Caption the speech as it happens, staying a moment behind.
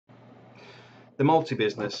The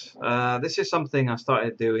multi-business. This is something I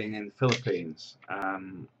started doing in the Philippines,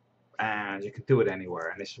 and you can do it anywhere,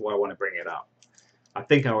 and this is why I want to bring it up. I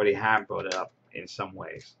think I already have brought it up in some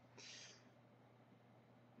ways.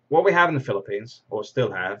 What we have in the Philippines, or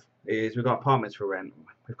still have, is we've got apartments for rent.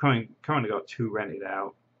 We've currently got 2 rented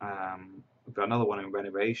out. We've got another one in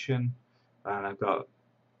renovation, and I've got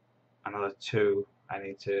another 2 I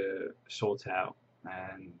need to sort out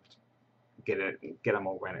and get them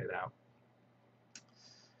all rented out.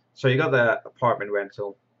 So you got the apartment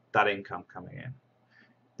rental, that income coming in.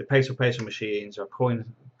 The peso machines are coin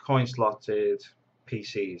slotted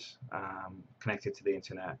PCs connected to the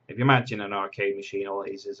internet. If you imagine an arcade machine, all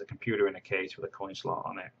it is a computer in a case with a coin slot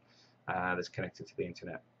on it that's connected to the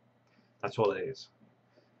internet. That's all it is.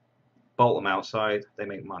 Bolt them outside, they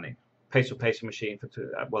make money. Peso machine for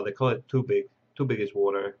well, they call it too big. Too big is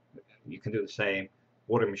water. You can do the same.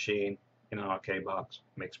 Water machine in an arcade box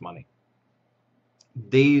makes money.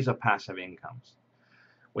 These are passive incomes.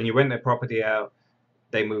 When you rent their property out,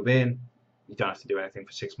 they move in. You don't have to do anything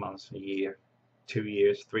for 6 months, a year, 2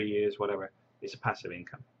 years, 3 years, whatever. It's a passive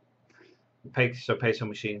income. So peso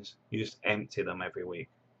machines, you just empty them every week.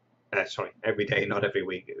 Sorry, every day, not every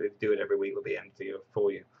week. If you do it every week, they'll be empty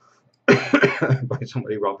for you by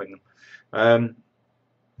somebody robbing them.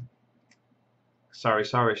 Sorry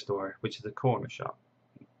store, which is a corner shop.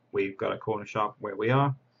 We've got a corner shop where we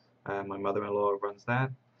are. My mother-in-law runs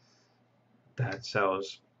that. That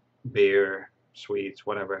sells beer, sweets,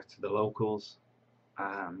 whatever to the locals.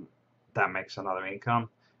 That makes another income.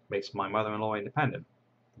 Makes my mother-in-law independent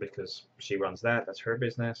because she runs that. That's her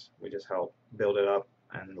business. We just help build it up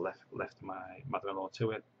and left my mother-in-law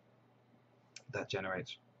to it. That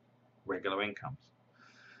generates regular incomes.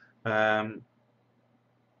 And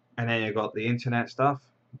then you've got the internet stuff.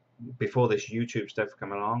 Before this YouTube stuff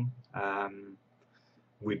coming along,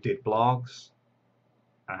 we did blogs,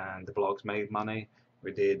 and the blogs made money.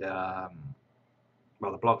 We did, well,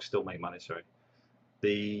 the blogs still make money, sorry.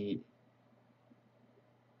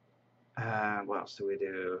 What else do we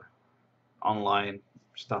do? Online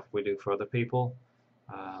stuff we do for other people,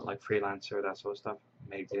 like freelancer, that sort of stuff,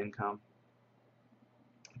 made income.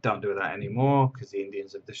 Don't do that anymore because the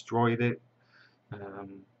Indians have destroyed it. I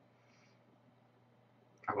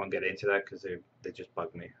won't get into that because they just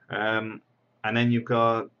bug me. And then you've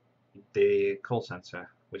got the call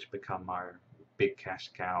center, which become our big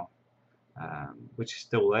cash cow, which is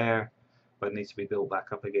still there, but needs to be built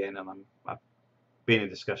back up again. And I've been in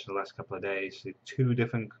discussion the last couple of days. 2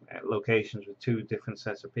 different locations with 2 different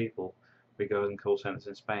sets of people regarding call centers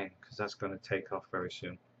in Spain, because that's going to take off very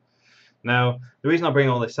soon. Now, the reason I bring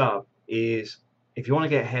all this up is if you want to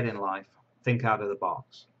get ahead in life, think out of the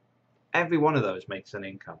box. Every one of those makes an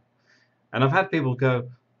income. And I've had people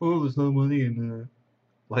go, oh, there's no money in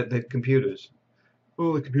like the computers.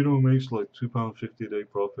 Oh, the computer makes like £2.50 a day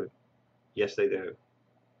profit. Yes, they do.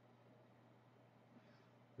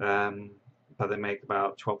 But they make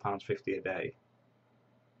about £12.50 a day.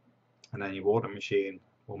 And then your water machine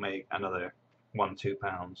will make another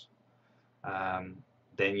 £1-2.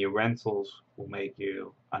 Then your rentals will make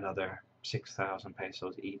you another 6,000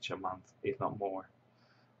 pesos each a month, if not more.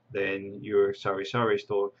 Then your sorry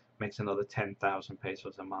store makes another 10,000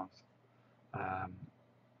 pesos a month.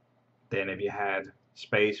 Then if you had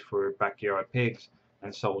space for backyard pigs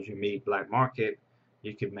and sold your meat black market,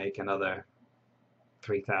 you could make another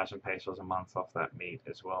 3,000 pesos a month off that meat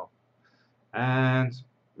as well. And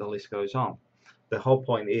the list goes on. The whole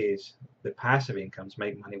point is the passive incomes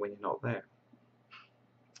make money when you're not there.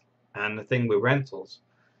 And the thing with rentals,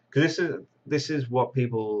 because this is what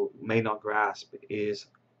people may not grasp, is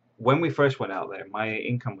when we first went out there, my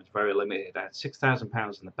income was very limited. I had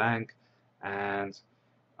 £6,000 in the bank, and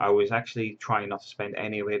I was actually trying not to spend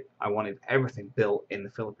any of it. I wanted everything built in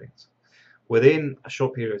the Philippines. Within a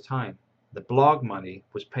short period of time, the blog money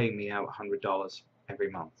was paying me out $100 every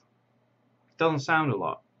month. It doesn't sound a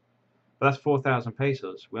lot, but that's 4,000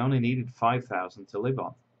 pesos. We only needed 5,000 to live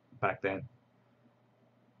on back then.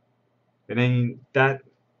 And then that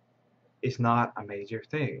is not a major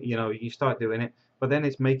thing. You know, you start doing it, but then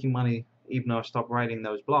it's making money. Even though I stopped writing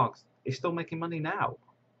those blogs, it's still making money now.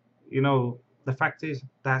 You know, the fact is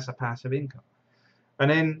that's a passive income. And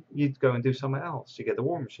then you go and do something else. You get the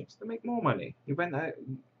war machines to make more money. You rent out,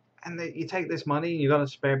 and you take this money, you got a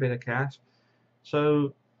spare bit of cash,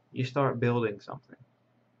 so you start building something.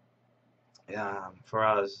 For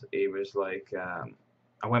us, it was like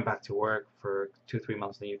I went back to work for 2-3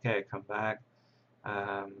 months in the UK. I come back.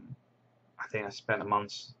 I think I spent a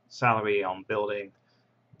month's salary on building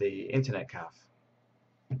the internet cafe.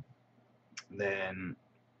 Then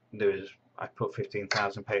there was I put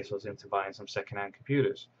 15,000 pesos into buying some second-hand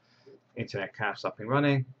computers. Internet cafe's up and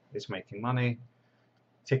running, it's making money,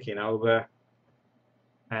 ticking over,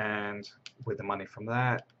 and with the money from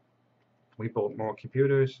that, we bought more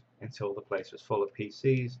computers until the place was full of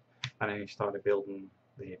PCs, and then we started building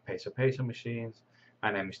the peso machines,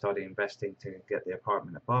 and then we started investing to get the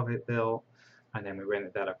apartment above it built, and then we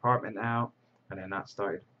rented that apartment out, and then that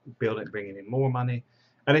started bringing in more money.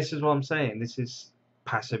 And this is what I'm saying, this is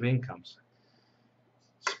passive incomes.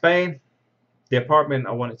 Spain, the apartment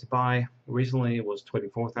I wanted to buy originally was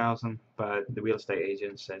 24,000, but the real estate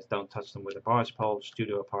agent says don't touch them with a barge pole.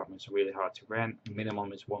 Studio apartments are really hard to rent.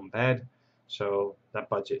 Minimum is 1 bed, so that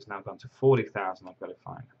budget is now gone to 40,000. I've got to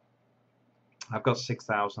find. I've got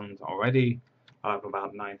 6,000 already. I'll have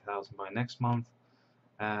about 9,000 by next month,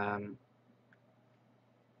 and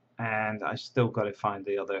I still got to find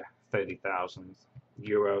the other 30,000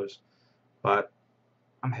 euros, but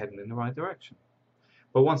I'm heading in the right direction.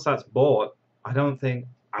 But once that's bought, I don't think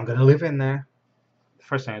I'm going to live in there. The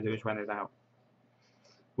first thing I do is rent it out.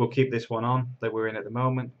 We'll keep this one on that we're in at the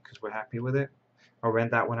moment because we're happy with it. I'll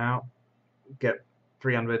rent that one out, get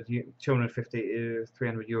 250,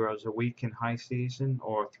 300 euros a week in high season,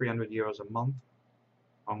 or 300 euros a month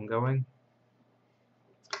ongoing.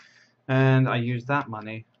 And I use that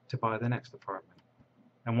money to buy the next apartment.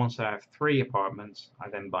 And once I have 3 apartments, I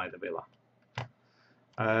then buy the villa.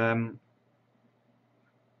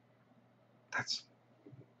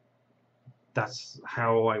 That's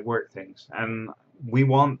how I work things, and we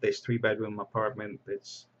want this 3-bedroom apartment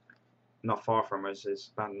that's not far from us.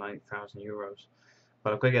 It's about 9,000 euros,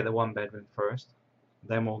 but I've got to get the 1-bedroom first,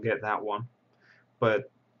 then we'll get that one,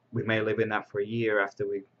 but we may live in that for a year after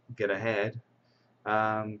we get ahead,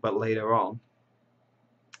 but later on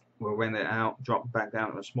we'll rent it out, drop back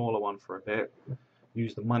down to a smaller one for a bit,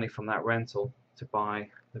 use the money from that rental to buy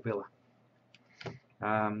the villa.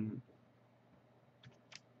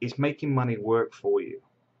 It's making money work for you,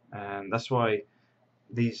 and that's why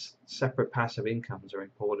these separate passive incomes are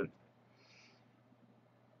important.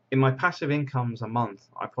 In my passive incomes a month,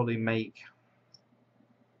 I probably make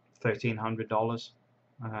 $1,300.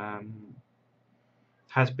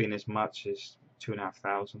 Has been as much as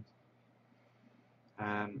 2,500.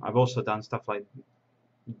 I've also done stuff like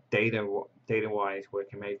data-wise, where I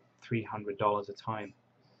can make $300 a time.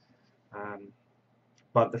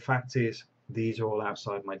 But the fact is, these are all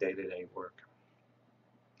outside my day-to-day work.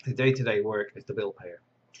 The day-to-day work is the bill payer.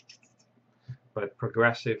 But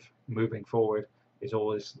progressive, moving forward, is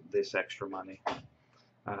always this extra money.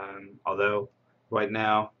 Although, right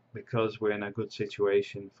now, because we're in a good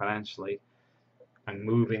situation financially, I'm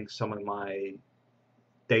moving some of my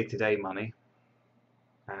day-to-day money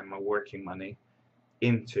and my working money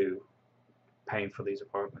into paying for these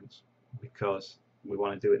apartments, because we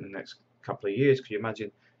want to do it in the next couple of years. Because you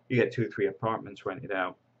imagine, you get 2 or 3 apartments rented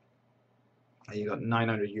out, and you got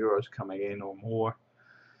 900 euros coming in or more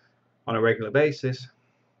on a regular basis.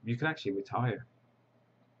 You can actually retire,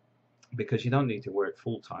 because you don't need to work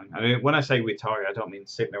full time. I mean, when I say retire, I don't mean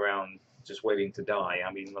sitting around just waiting to die.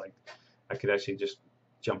 I mean, like, I could actually just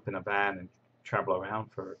jump in a van and travel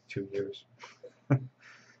around for 2 years.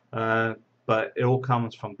 But it all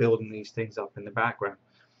comes from building these things up in the background,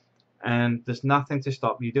 and there's nothing to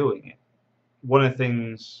stop you doing it. One of the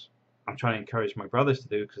things I'm trying to encourage my brothers to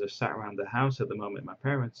do, because they're sat around the house at the moment, my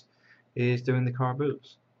parents, is doing the car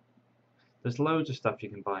boots. There's loads of stuff you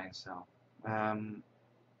can buy and sell. I'll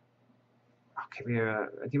give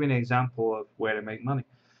you an example of where to make money.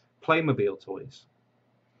 Playmobil toys.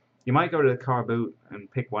 You might go to the car boot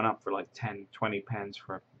and pick one up for like 10, 20 pence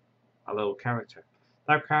for a little character.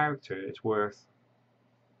 That character is worth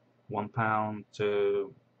 £1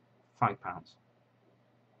 to £5.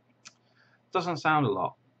 Doesn't sound a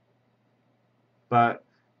lot, but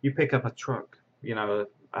you pick up a truck, you know,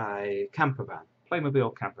 a camper van,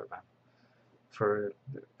 Playmobil camper van, for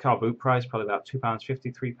the car boot price, probably about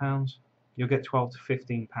 £2.50, £3. You'll get £12 to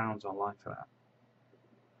 £15 online for that.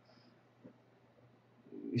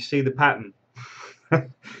 You see the pattern.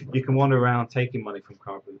 You can wander around taking money from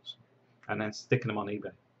car boots and then sticking them on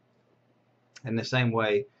eBay. In the same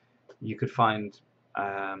way, you could find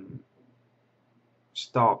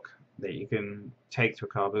stock that you can take to a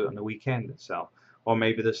car boot on the weekend and sell, or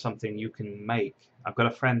maybe there's something you can make. I've got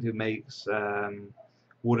a friend who makes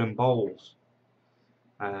wooden bowls.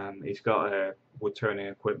 He's got wood turning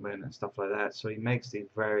equipment and stuff like that, so he makes these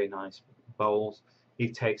very nice bowls. He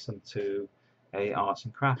takes them to a arts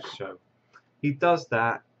and crafts show. He does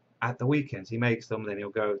that at the weekends. He makes them, then he'll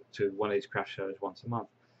go to one of these craft shows once a month.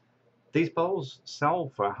 These bowls sell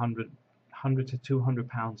for £100 to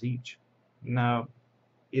 £200 each. Now,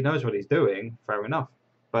 he knows what he's doing, fair enough.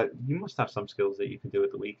 But you must have some skills that you can do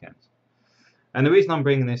at the weekends. And the reason I'm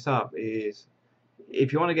bringing this up is,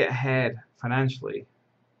 if you want to get ahead financially,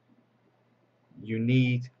 you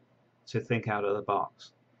need to think out of the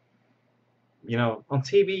box. You know, on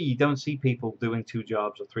TV, you don't see people doing 2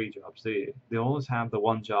 jobs or 3 jobs, do you? They always have the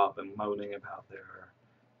one job and moaning about their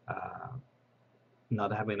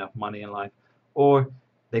not having enough money in life, or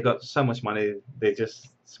they got so much money they just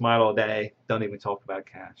smile all day, don't even talk about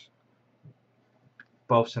cash.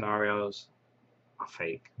 Both scenarios are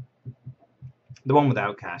fake. The one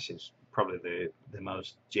without cash is probably the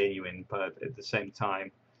most genuine, but at the same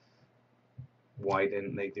time, why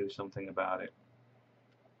didn't they do something about it?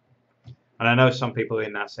 And I know some people are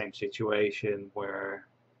in that same situation where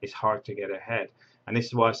it's hard to get ahead. And this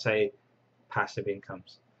is why I say passive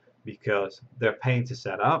incomes, because they're paying to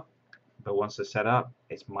set up, but once they're set up,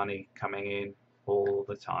 it's money coming in all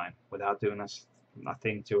the time without doing a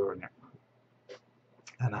thing to earn it.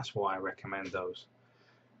 And that's why I recommend those.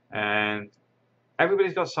 And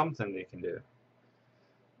everybody's got something they can do.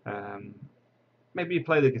 Maybe you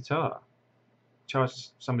play the guitar, charge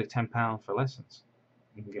somebody £10 for lessons.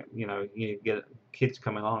 You can get, you get kids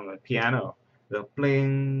coming along with a piano. They'll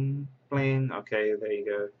bling, bling. Okay, there you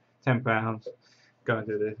go, £10. Go and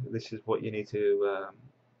do this is what you need to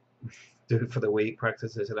do for the week.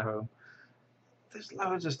 Practice this at home. There's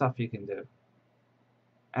loads of stuff you can do.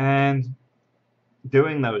 And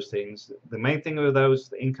doing those things, the main thing with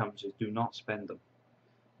those incomes is do not spend them.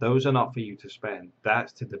 Those are not for you to spend.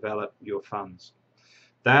 That's to develop your funds.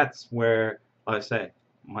 That's where, like I say,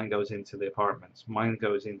 mine goes into the apartments. Mine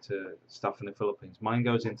goes into stuff in the Philippines. Mine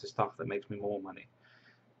goes into stuff that makes me more money.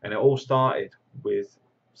 And it all started with,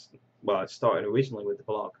 well, it started originally with the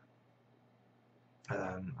blog.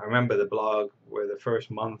 I remember the blog where the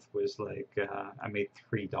first month was like, I made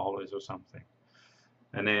 $3 or something.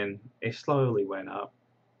 And then it slowly went up.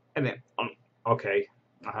 And then, okay,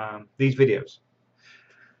 these videos,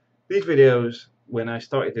 when I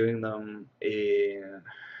started doing them in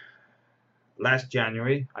last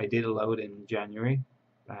January, I did a load in January,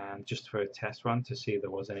 just for a test run to see if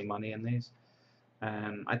there was any money in these.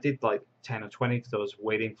 And I did like 10 or 20 because I was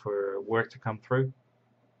waiting for work to come through.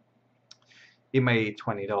 It made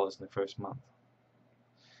 $20 in the first month.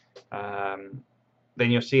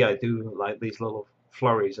 Then you'll see I do like these little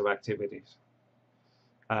flurries of activities.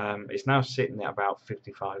 It's now sitting at about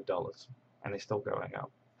 $55, and it's still going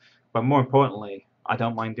up. But more importantly, I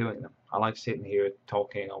don't mind doing them. I like sitting here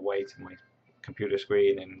talking away to my computer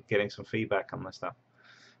screen and getting some feedback on this stuff.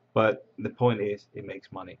 But the point is, it makes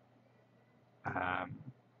money.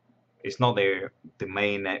 It's not the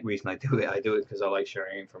main reason I do it. I do it because I like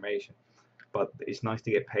sharing information. But it's nice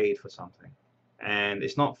to get paid for something. And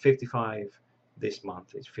it's not 55 this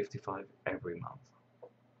month, it's 55 every month.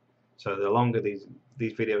 So the longer these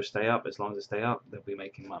videos stay up, as long as they stay up, they'll be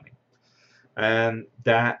making money. And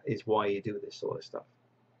that is why you do this sort of stuff.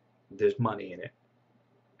 There's money in it.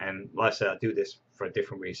 And like I said, I do this for a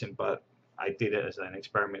different reason, but I did it as an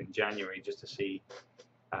experiment in January just to see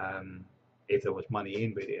if there was money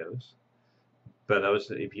in videos. But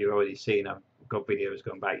if you've already seen, I've got videos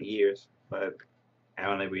going back years, but I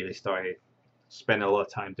only really started spending a lot of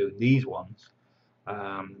time doing these ones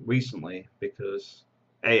recently because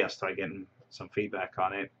A, I started getting some feedback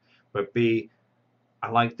on it, but B, I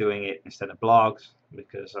like doing it instead of blogs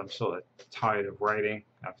because I'm sort of tired of writing.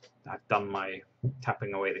 I've done my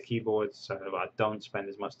tapping away the keyboard, so I don't spend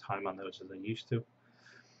as much time on those as I used to.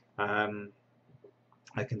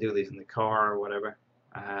 I can do these in the car or whatever.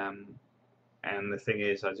 And the thing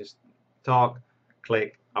is, I just talk,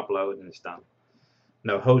 click, upload, and it's done.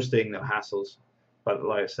 No hosting, no hassles. But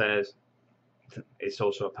like it says, it's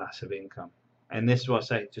also a passive income. And this is what I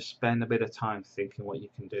say, just spend a bit of time thinking what you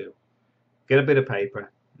can do. Get a bit of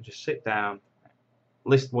paper and just sit down,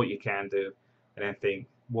 list what you can do, and then think,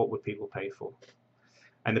 what would people pay for?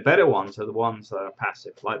 And the better ones are the ones that are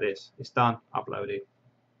passive, like this. It's done, uploaded.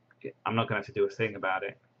 I'm not going to have to do a thing about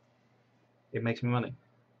it. It makes me money.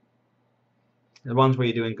 The ones where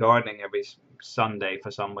you're doing gardening every Sunday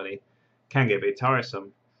for somebody can get a bit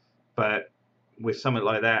tiresome, but with something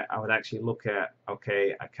like that, I would actually look at,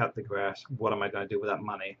 okay, I cut the grass, what am I going to do with that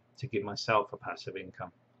money to give myself a passive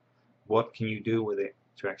income? What can you do with it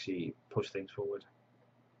to actually push things forward?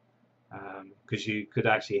 Because you could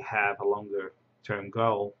actually have a longer term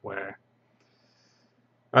goal where,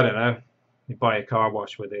 I don't know, you buy a car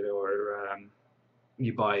wash with it, or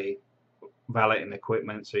you buy valeting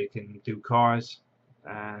equipment so you can do cars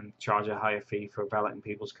and charge a higher fee for valeting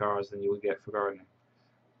people's cars than you would get for gardening.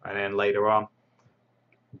 And then later on,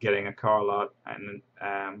 getting a car lot and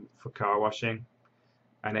for car washing,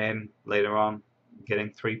 and then later on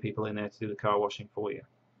getting 3 people in there to do the car washing for you.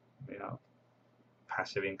 You know,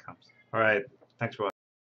 passive incomes. All right, thanks for watching.